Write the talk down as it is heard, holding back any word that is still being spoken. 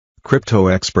Crypto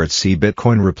experts see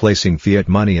Bitcoin replacing fiat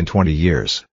money in 20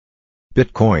 years.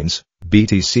 Bitcoin's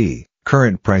BTC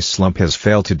current price slump has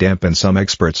failed to dampen some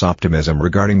experts' optimism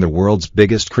regarding the world's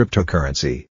biggest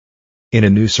cryptocurrency. In a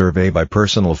new survey by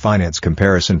personal finance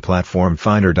comparison platform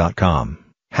Finder.com,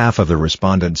 half of the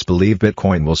respondents believe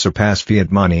Bitcoin will surpass fiat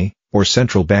money, or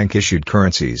central bank-issued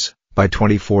currencies, by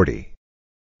 2040.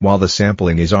 While the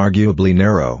sampling is arguably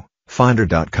narrow,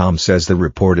 Finder.com says the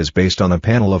report is based on a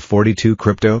panel of 42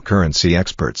 cryptocurrency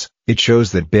experts. It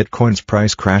shows that Bitcoin's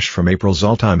price crash from April's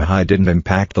all-time high didn't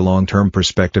impact the long-term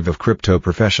perspective of crypto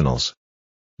professionals.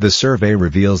 The survey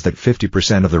reveals that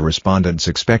 50% of the respondents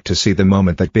expect to see the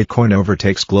moment that Bitcoin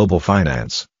overtakes global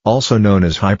finance, also known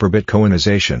as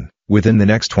hyper-Bitcoinization, within the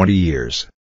next 20 years.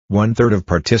 One-third of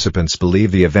participants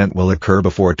believe the event will occur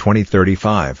before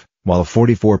 2035, while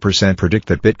 44% predict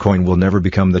that Bitcoin will never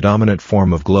become the dominant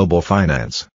form of global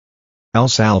finance. El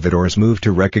Salvador's move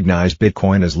to recognize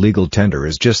Bitcoin as legal tender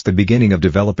is just the beginning of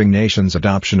developing nations'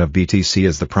 adoption of BTC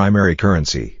as the primary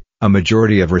currency, a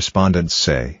majority of respondents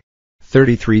say.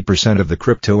 33% of the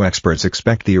crypto experts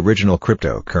expect the original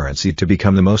cryptocurrency to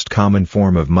become the most common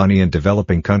form of money in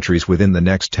developing countries within the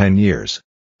next 10 years.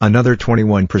 Another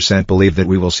 21% believe that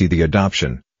we will see the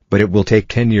adoption, but it will take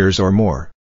 10 years or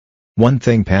more. One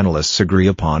thing panelists agree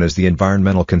upon is the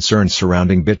environmental concerns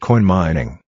surrounding Bitcoin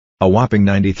mining. A whopping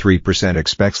 93%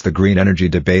 expects the green energy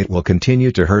debate will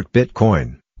continue to hurt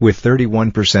Bitcoin, with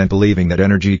 31% believing that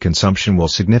energy consumption will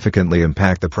significantly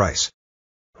impact the price.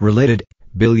 Related,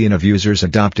 billion of users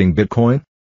adopting Bitcoin?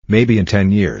 Maybe in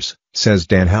 10 years, says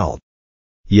Dan Held.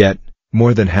 Yet,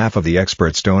 more than half of the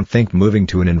experts don't think moving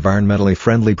to an environmentally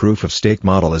friendly proof-of-stake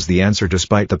model is the answer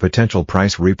despite the potential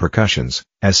price repercussions,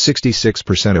 as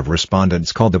 66% of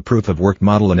respondents called the proof-of-work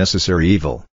model a necessary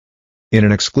evil. In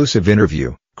an exclusive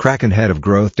interview, Kraken head of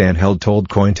growth Dan Held told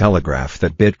Cointelegraph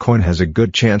that Bitcoin has a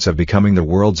good chance of becoming the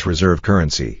world's reserve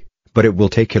currency, but it will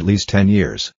take at least 10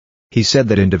 years. He said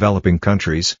that in developing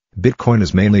countries, Bitcoin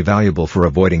is mainly valuable for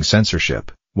avoiding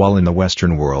censorship, while in the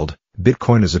Western world,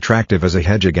 Bitcoin is attractive as a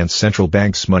hedge against central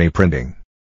banks' money printing.